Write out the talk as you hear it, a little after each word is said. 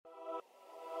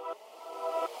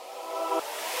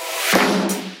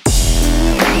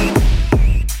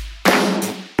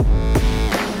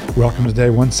Welcome to day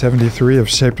 173 of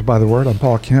Shaped by the Word. I'm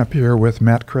Paul Kemp here with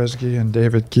Matt Kresge and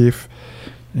David Keefe,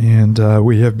 and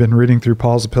we have been reading through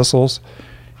Paul's epistles,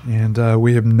 and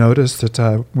we have noticed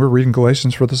that we're reading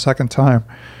Galatians for the second time.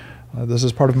 This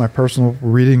is part of my personal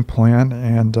reading plan,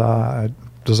 and I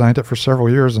designed it for several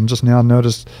years and just now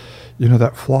noticed,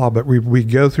 that flaw. But we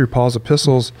go through Paul's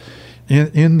epistles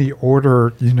in the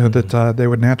order, that they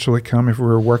would naturally come if we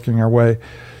were working our way,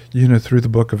 through the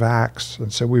book of Acts.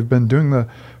 And so we've been doing the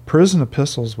prison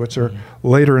epistles, which are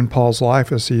later in Paul's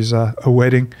life as he's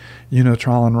awaiting,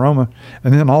 trial in Rome.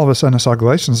 And then all of a sudden I saw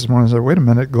Galatians this morning and said, wait a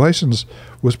minute, Galatians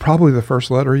was probably the first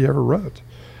letter he ever wrote,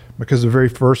 because the very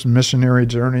first missionary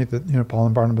journey that, Paul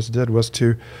and Barnabas did was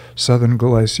to southern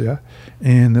Galatia.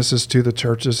 And this is to the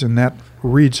churches in that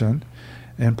region.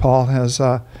 And Paul has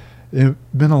been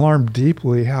alarmed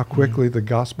deeply how quickly the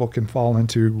gospel can fall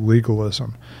into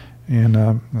legalism. And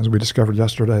as we discovered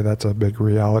yesterday, that's a big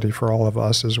reality for all of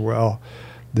us as well,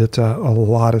 that a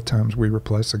lot of times we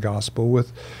replace the gospel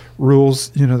with rules,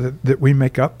 that we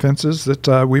make up, fences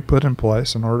that we put in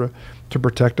place in order to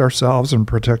protect ourselves and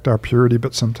protect our purity.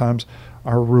 But sometimes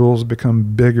our rules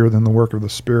become bigger than the work of the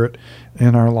Spirit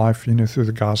in our life, through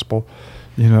the gospel,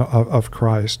 of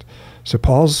Christ. So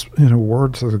Paul's,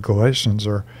 words to the Galatians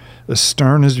are as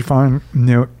stern as you find,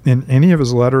 in any of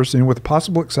his letters, with the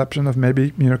possible exception of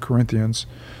maybe, Corinthians.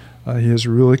 He is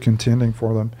really contending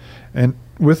for them. And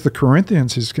with the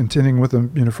Corinthians, he's contending with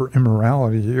them, for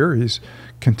immorality. Here, he's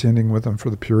contending with them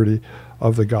for the purity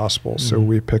of the gospel. So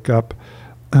we pick up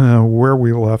where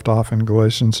we left off in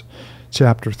Galatians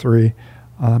chapter 3.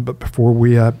 But before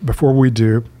we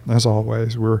do, as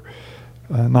always, we're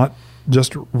not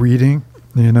just reading,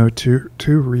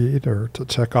 to read or to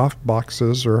check off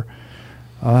boxes or,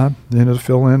 to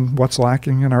fill in what's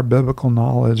lacking in our biblical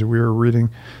knowledge. We are reading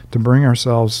to bring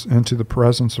ourselves into the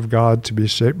presence of God, to be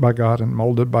shaped by God and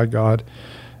molded by God.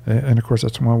 And of course,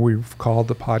 that's why we've called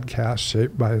the podcast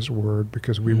Shaped by His Word,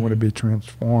 because we want to be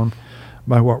transformed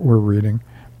by what we're reading.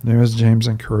 As James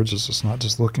encourages us, not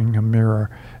just looking in a mirror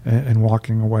and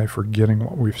walking away forgetting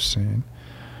what we've seen.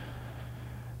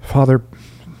 Father,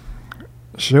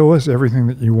 show us everything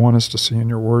that you want us to see in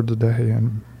your word today,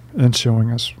 and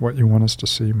showing us what you want us to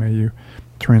see. May you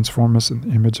transform us in the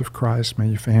image of Christ. May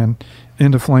you fan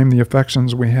into flame the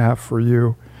affections we have for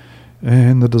you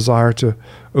and the desire to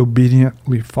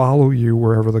obediently follow you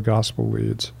wherever the gospel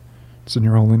leads. It's in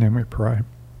your holy name we pray.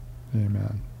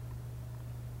 Amen.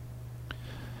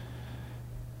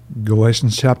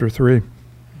 Galatians chapter 3.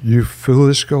 You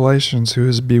foolish Galatians, who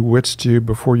has bewitched you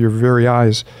before your very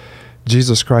eyes?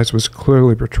 Jesus Christ was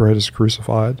clearly portrayed as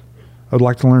crucified. I'd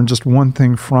like to learn just one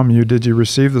thing from you. Did you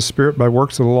receive the Spirit by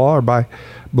works of the law or by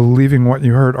believing what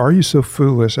you heard? Are you so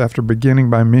foolish? After beginning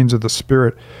by means of the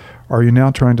Spirit, are you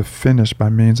now trying to finish by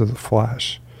means of the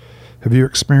flesh? Have you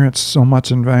experienced so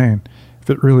much in vain, if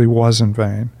it really was in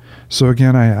vain? So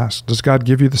again, I ask, does God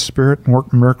give you the Spirit and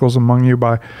work miracles among you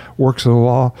by works of the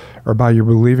law or by your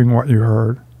believing what you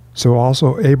heard? So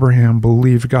also Abraham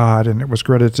believed God, and it was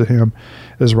credited to him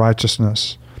as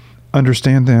righteousness.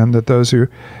 Understand then that those who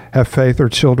have faith are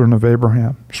children of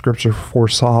Abraham. Scripture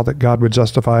foresaw that God would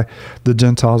justify the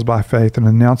Gentiles by faith and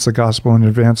announce the gospel in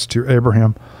advance to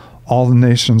Abraham. All the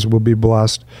nations will be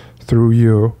blessed through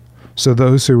you. So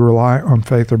those who rely on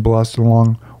faith are blessed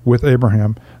along with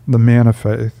Abraham, the man of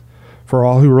faith. For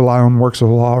all who rely on works of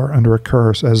the law are under a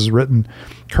curse, as is written,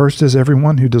 cursed is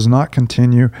everyone who does not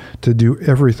continue to do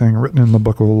everything written in the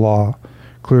book of the law.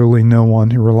 Clearly no one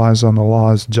who relies on the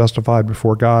law is justified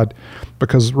before God,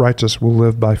 because the righteous will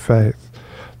live by faith.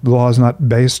 The law is not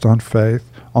based on faith.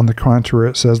 On the contrary,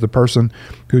 it says the person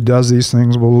who does these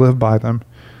things will live by them.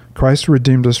 Christ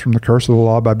redeemed us from the curse of the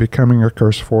law by becoming a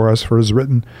curse for us, for it is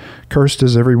written, cursed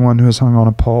is everyone who is hung on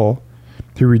a pole.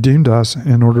 He redeemed us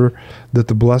in order that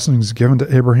the blessings given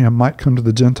to Abraham might come to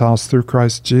the Gentiles through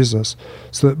Christ Jesus,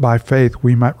 so that by faith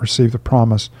we might receive the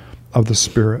promise of the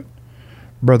Spirit.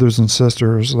 Brothers and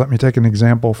sisters, let me take an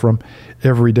example from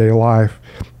everyday life.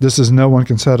 This is no one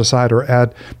can set aside or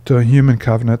add to a human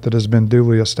covenant that has been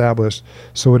duly established,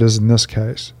 so it is in this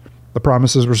case. The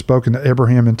promises were spoken to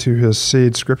Abraham and to his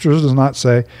seed. Scripture does not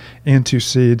say, and to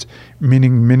seeds,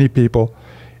 meaning many people,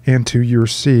 and to your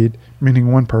seed,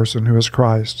 meaning one person who is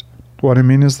Christ. What I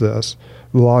mean is this.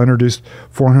 The law introduced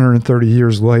 430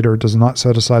 years later does not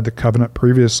set aside the covenant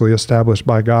previously established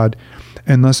by God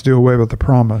and thus do away with the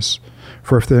promise.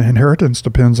 For if the inheritance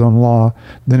depends on law,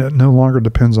 then it no longer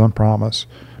depends on promise.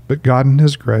 But God in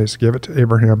his grace gave it to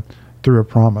Abraham through a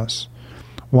promise.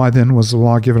 Why then was the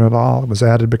law given at all? It was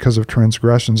added because of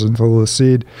transgressions until the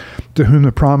seed to whom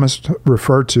the promise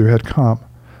referred to had come.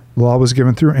 The The law was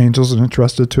given through angels and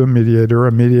entrusted to a mediator.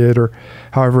 A mediator,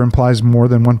 however, implies more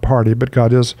than one party, but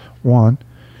God is one.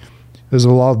 Is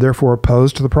the law therefore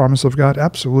opposed to the promise of God?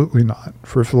 Absolutely not.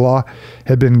 For if the law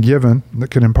had been given that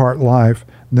could impart life,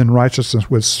 then righteousness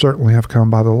would certainly have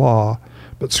come by the law.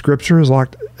 But Scripture has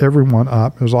locked everyone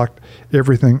up, has locked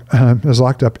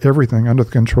up everything under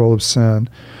the control of sin,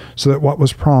 so that what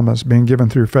was promised, being given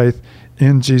through faith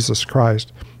in Jesus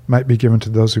Christ, might be given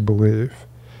to those who believe.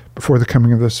 Before the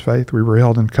coming of this faith, we were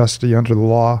held in custody under the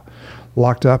law,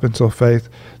 locked up until faith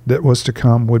that was to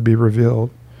come would be revealed.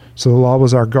 So the law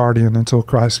was our guardian until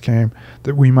Christ came,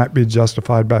 that we might be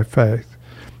justified by faith.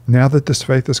 Now that this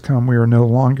faith has come, we are no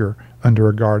longer under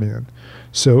a guardian.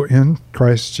 So in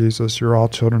Christ Jesus, you're all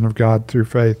children of God through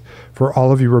faith. For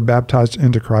all of you were baptized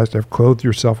into Christ, have clothed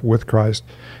yourself with Christ.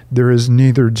 There is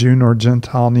neither Jew nor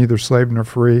Gentile, neither slave nor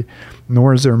free,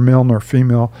 nor is there male nor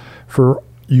female, for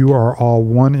you are all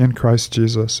one in Christ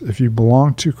Jesus. If you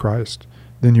belong to Christ,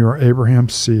 then you are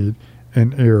Abraham's seed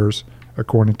and heirs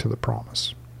according to the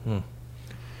promise.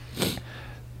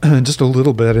 Just a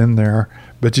little bit in there,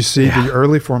 but you see the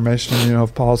early formation,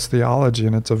 of Paul's theology,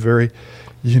 and it's a very,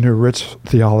 rich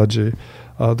theology.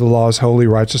 The law is holy,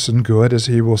 righteous, and good, as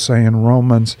he will say in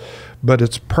Romans, but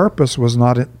its purpose was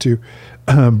not to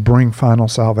bring final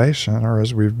salvation, or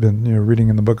as we've been reading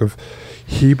in the book of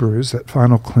Hebrews, that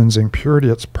final cleansing purity.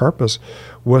 Its purpose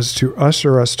was to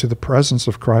usher us to the presence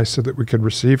of Christ so that we could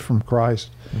receive from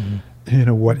Christ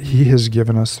what he has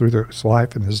given us through his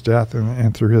life and his death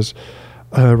and through his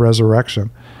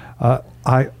resurrection.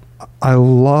 I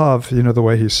love, the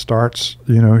way he starts,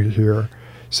 here.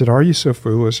 He said, "Are you so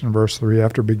foolish?" in verse 3,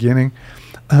 after beginning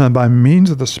by means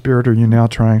of the Spirit, are you now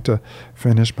trying to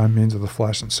finish by means of the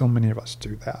flesh? And so many of us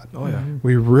do that. Oh, yeah.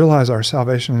 We realize our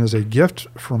salvation is a gift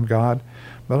from God,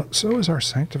 but so is our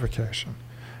sanctification.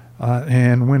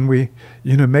 And when we,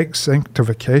 make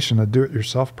sanctification a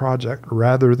do-it-yourself project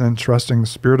rather than trusting the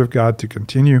Spirit of God to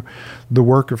continue the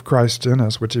work of Christ in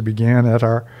us, which he began at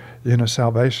our,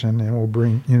 salvation and will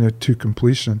bring, to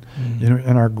completion,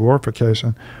 in our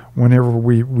glorification. Whenever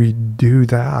we do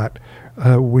that,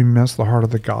 we miss the heart of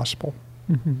the gospel.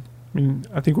 Mm-hmm. I mean,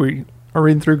 I think we are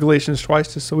reading through Galatians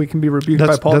twice just so we can be rebuked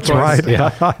by Paul. That's twice. right. Yeah.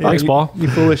 Thanks, Paul. You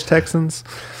foolish Texans.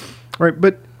 Right.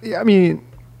 But I mean,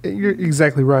 you're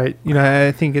exactly right.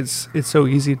 I think it's so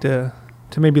easy to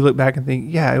maybe look back and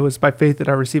think, it was by faith that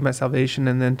I received my salvation,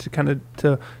 and then to kind of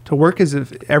to work as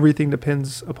if everything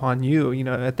depends upon you,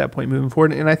 at that point moving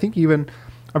forward. And I think even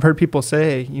I've heard people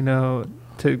say,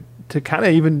 to kind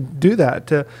of even do that,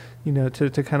 to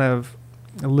kind of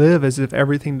live as if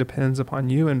everything depends upon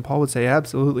you. And Paul would say,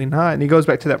 absolutely not. And he goes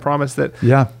back to that promise that,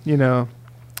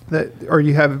 or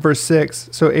you have verse 6,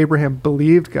 so Abraham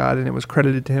believed God and it was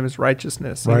credited to him as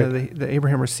righteousness. Right. That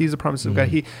Abraham receives the promise of God.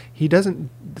 He doesn't,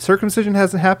 circumcision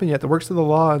hasn't happened yet. The works of the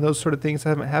law and those sort of things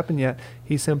haven't happened yet.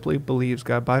 He simply believes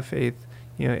God by faith.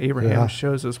 Abraham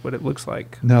shows us what it looks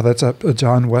like. No, that's a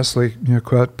John Wesley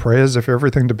quote, pray as if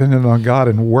everything depended on God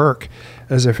and work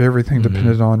as if everything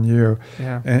depended on you.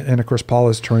 Yeah. And of course, Paul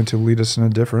is trying to lead us in a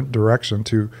different direction,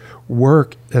 to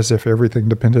work as if everything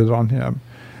depended on him.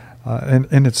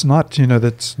 And it's not,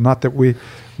 that's not that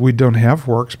we don't have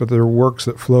works, but there are works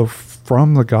that flow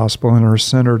from the gospel and are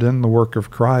centered in the work of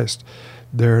Christ.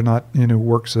 They're not,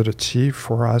 works that achieve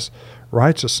for us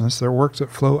righteousness. They're works that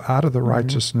flow out of the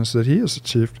righteousness that he has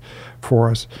achieved for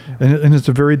us. Yeah. And it's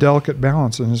a very delicate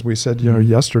balance. And as we said,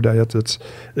 yesterday,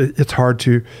 it's hard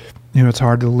to, it's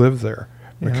hard to live there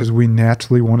because we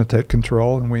naturally want to take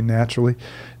control and we naturally,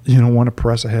 want to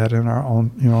press ahead in our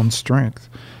own, own strength.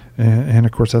 And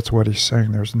of course, that's what he's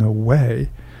saying. There's no way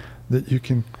that you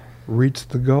can reach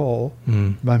the goal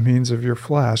by means of your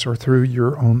flesh or through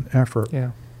your own effort.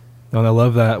 Yeah. And I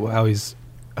love that, how he's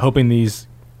helping these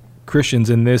Christians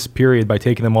in this period by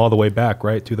taking them all the way back,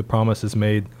 right, to the promises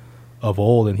made of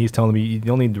old. And he's telling me you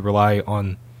don't need to rely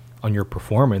on your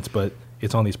performance, but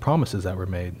it's on these promises that were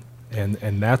made. And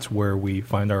that's where we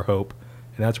find our hope,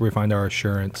 and that's where we find our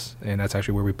assurance, and that's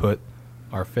actually where we put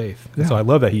our faith. Yeah. And so I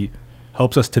love that he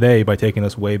helps us today by taking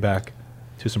us way back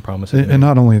to some promises. And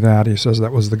not only that, he says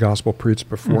that was the gospel preached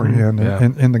beforehand.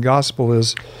 And the gospel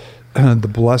is the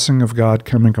blessing of God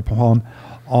coming upon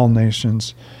all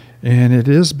nations. And it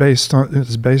is based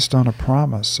on a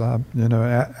promise.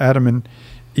 Adam and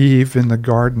Eve in the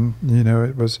garden,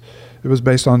 it was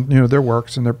based on, their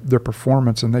works and their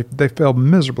performance, and they fell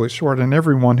miserably short. And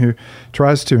everyone who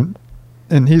tries to,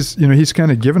 and he's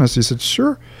kind of given us, he said,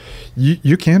 sure,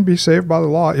 you can be saved by the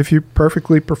law if you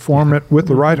perfectly perform it with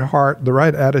the right heart, the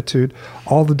right attitude,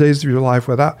 all the days of your life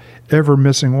without ever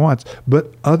missing once.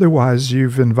 But otherwise,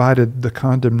 you've invited the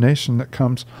condemnation that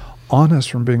comes on us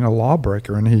from being a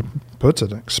lawbreaker. And he puts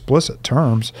it in explicit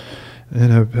terms,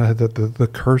 that the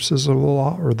curses of the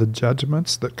law or the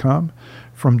judgments that come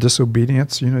from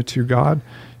disobedience, to God,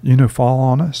 fall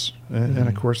on us. And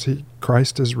of course,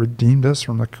 Christ has redeemed us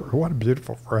from what a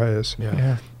beautiful phrase.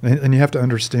 Yeah. And you have to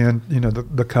understand,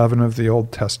 the covenant of the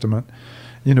Old Testament,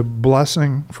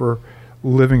 blessing for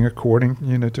living according,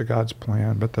 to God's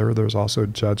plan. But there's also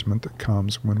judgment that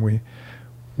comes when we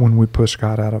push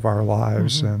God out of our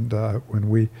lives, and when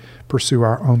we pursue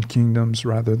our own kingdoms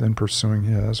rather than pursuing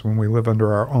His, when we live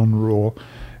under our own rule,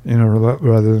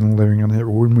 rather than living in it,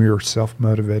 when we are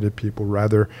self-motivated people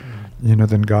rather,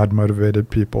 than God-motivated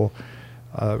people.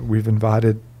 We've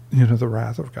invited, the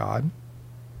wrath of God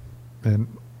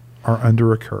and are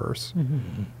under a curse.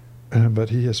 But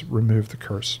He has removed the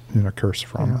curse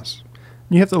from us.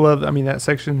 You have to love, that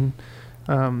section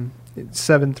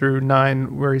 7 through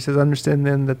 9, where he says, understand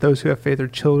then that those who have faith are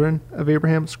children of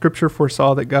Abraham. Scripture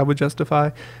foresaw that God would justify.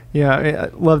 Yeah,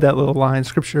 I love that little line.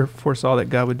 Scripture foresaw that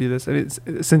God would do this. And it's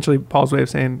essentially Paul's way of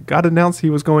saying God announced He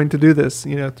was going to do this,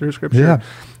 through Scripture. Yeah.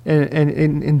 And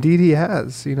indeed He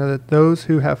has, that those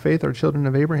who have faith are children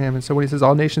of Abraham. And so when he says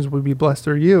all nations will be blessed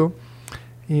through you,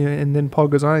 and then Paul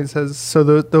goes on and says, so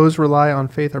those rely on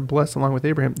faith are blessed along with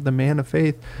Abraham, the man of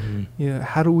faith.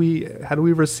 How do we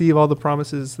receive all the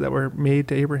promises that were made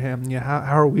to Abraham?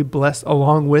 How are we blessed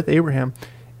along with Abraham?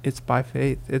 It's by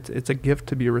faith. It's a gift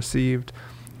to be received.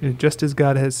 Just as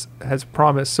God has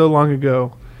promised so long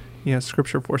ago,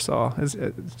 Scripture foresaw.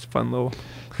 It's fun little.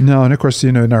 No, and of course,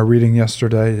 in our reading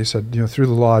yesterday, he said, through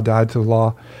the law I died to the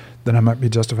law, that I might be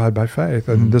justified by faith.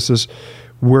 And this is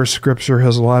where Scripture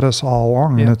has led us all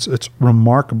along, and it's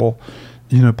remarkable.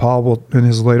 Paul will, in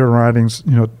his later writings,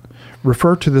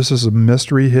 refer to this as a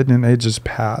mystery hidden in ages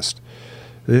past.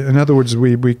 In other words,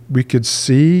 we could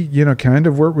see, kind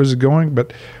of where it was going,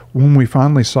 but when we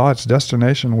finally saw its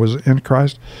destination was in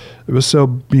Christ, it was so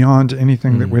beyond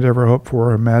anything that we'd ever hoped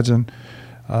for or imagine.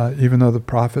 Even though the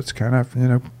prophets kind of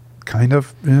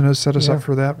set us up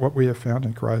for that, what we have found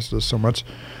in Christ is so much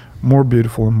more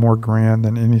beautiful and more grand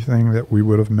than anything that we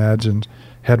would have imagined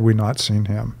had we not seen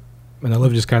Him. And I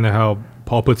love just kind of how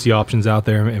Paul puts the options out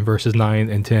there in verses 9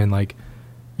 and 10. Like,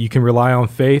 you can rely on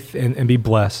faith and be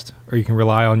blessed, or you can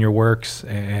rely on your works,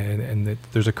 and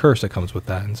there's a curse that comes with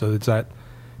that. And so it's that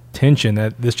tension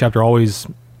that this chapter always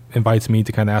invites me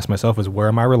to kind of ask myself is, where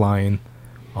am I relying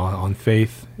on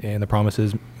faith and the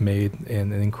promises made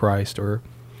in Christ, or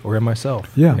in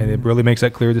myself? Yeah. And it really makes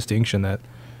that clear distinction that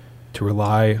to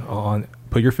rely on,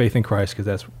 put your faith in Christ, because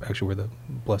that's actually where the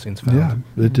blessing's found.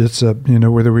 Yeah, it's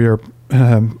whether we are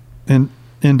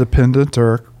independent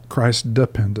or Christ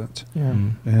dependent. Yeah.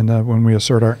 And when we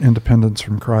assert our independence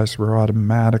from Christ, we're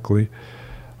automatically,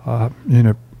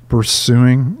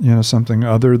 pursuing something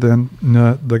other than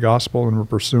the gospel, and we're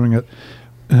pursuing it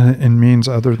in means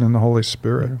other than the Holy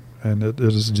Spirit, and it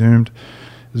is doomed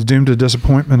to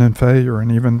disappointment and failure,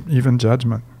 and even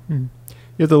judgment.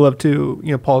 You have to love too,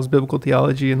 Paul's biblical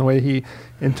theology and the way he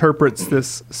interprets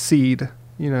this seed.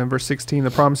 In verse 16,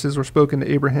 the promises were spoken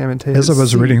to Abraham and to his seed. As I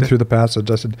was reading through the passage,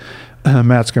 I said,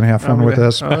 Matt's going to have fun with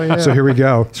this. Oh, yeah. So here we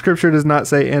go. Scripture does not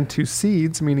say, and to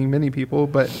seeds, meaning many people,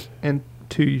 but and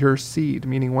to your seed,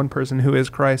 meaning one person who is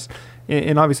Christ.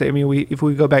 And obviously, if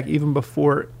we go back even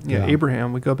before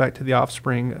Abraham, we go back to the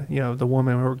offspring, the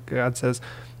woman where God says,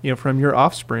 from your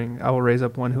offspring, I will raise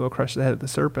up one who will crush the head of the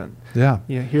serpent. Yeah.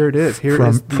 Here it is. Here from,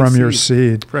 is the from seed. your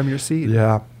seed. From your seed.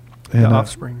 Yeah. The And,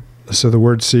 offspring. So the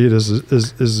word seed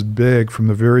is big from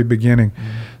the very beginning.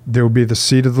 There will be the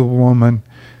seed of the woman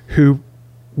who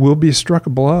will be struck a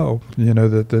blow,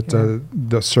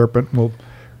 the serpent will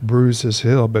bruise his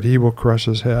heel, but he will crush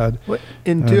his head. We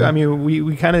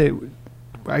kind of,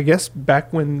 I guess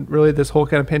back when really this whole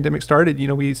kind of pandemic started,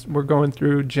 we're going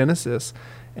through Genesis.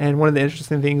 And one of the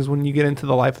interesting things when you get into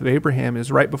the life of Abraham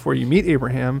is right before you meet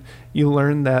Abraham, you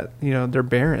learn that, they're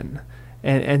barren.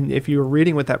 And if you're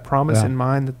reading with that promise in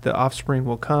mind that the offspring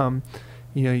will come,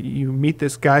 you meet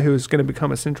this guy who's going to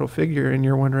become a central figure, and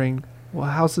you're wondering, well,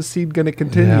 how's the seed going to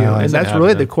continue? Yeah, and that's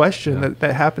really the question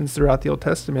that happens throughout the Old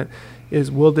Testament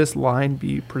is, will this line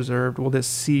be preserved? Will this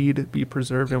seed be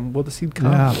preserved? And will the seed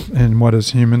come? Yeah, and what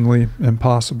is humanly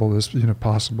impossible is,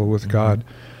 possible with God,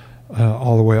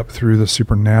 all the way up through the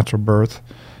supernatural birth,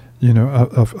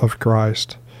 of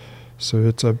Christ. So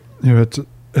it's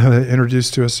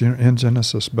introduced to us in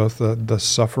Genesis, both the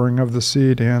suffering of the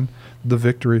seed and the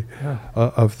victory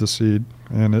of the seed,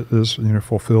 and it is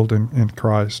fulfilled in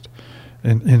Christ,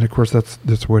 and of course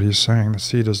that's what he's saying. The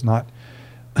seed is not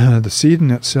the seed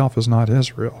in itself is not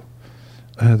Israel.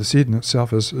 The seed in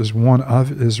itself is one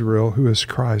of Israel, who is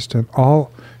Christ, and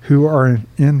all who are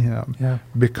in him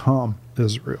become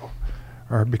Israel,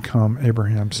 or become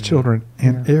Abraham's children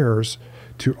and heirs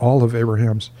to all of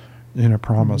Abraham's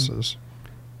promises.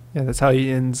 Yeah, that's how he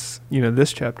ends,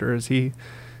 this chapter, as he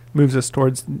moves us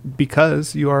towards,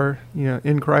 because you are,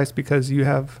 in Christ, because you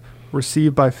have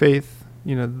received by faith,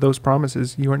 those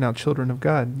promises, you are now children of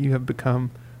God. You have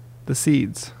become the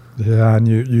seeds. Yeah, and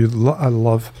I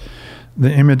love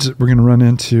the image that we're going to run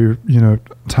into,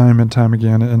 time and time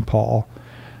again in Paul.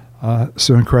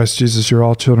 So in Christ Jesus, you're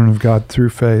all children of God through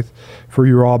faith, for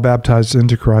you are all baptized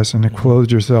into Christ and have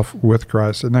clothed yourself with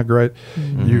Christ. Isn't that great?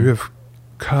 Mm-hmm. You have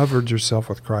covered yourself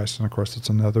with Christ. And of course, it's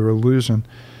another allusion,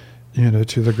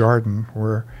 to the garden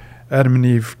where Adam and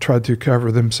Eve tried to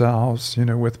cover themselves,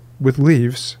 with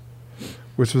leaves,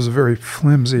 which was a very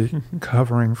flimsy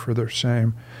covering for their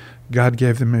shame. God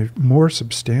gave them a more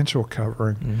substantial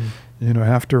covering,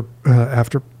 after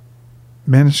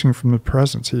vanishing from the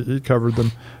presence. He covered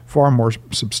them far more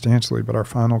substantially, but our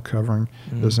final covering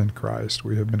is in Christ.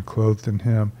 We have been clothed in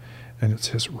him, and it's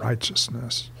his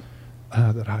righteousness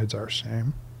that hides our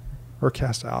shame, or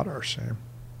casts out our shame.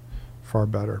 Far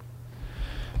better.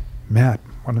 Matt,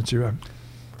 why don't you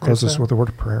close us with a word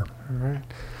of prayer? All right.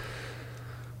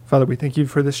 Father, we thank you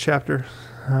for this chapter.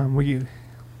 We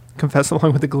confess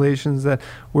along with the Galatians that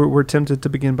we're tempted to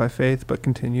begin by faith but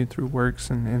continue through works.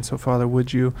 And so, Father,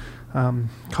 would you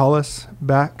call us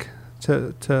back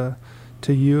to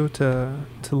you, to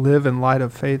live in light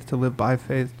of faith, to live by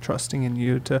faith, trusting in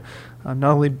you, to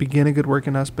not only begin a good work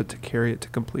in us, but to carry it to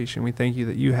completion. We thank you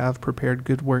that you have prepared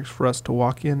good works for us to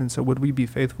walk in, and so would we be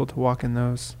faithful to walk in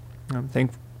those.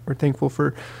 We're thankful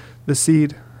for the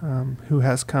seed who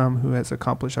has come, who has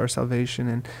accomplished our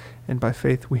salvation, and by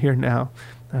faith we are now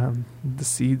the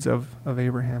seeds of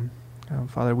Abraham.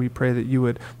 Father, we pray that you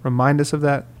would remind us of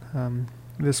that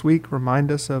this week.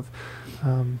 Remind us of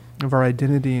our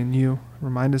identity in you.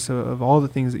 Remind us of all the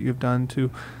things that you've done to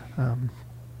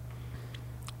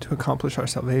accomplish our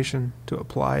salvation, to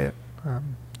apply it,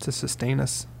 to sustain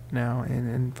us now.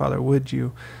 And Father, would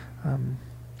you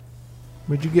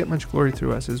get much glory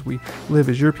through us as we live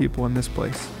as your people in this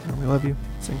place? And we love you.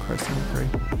 It's in Christ's name we pray.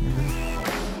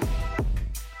 Amen.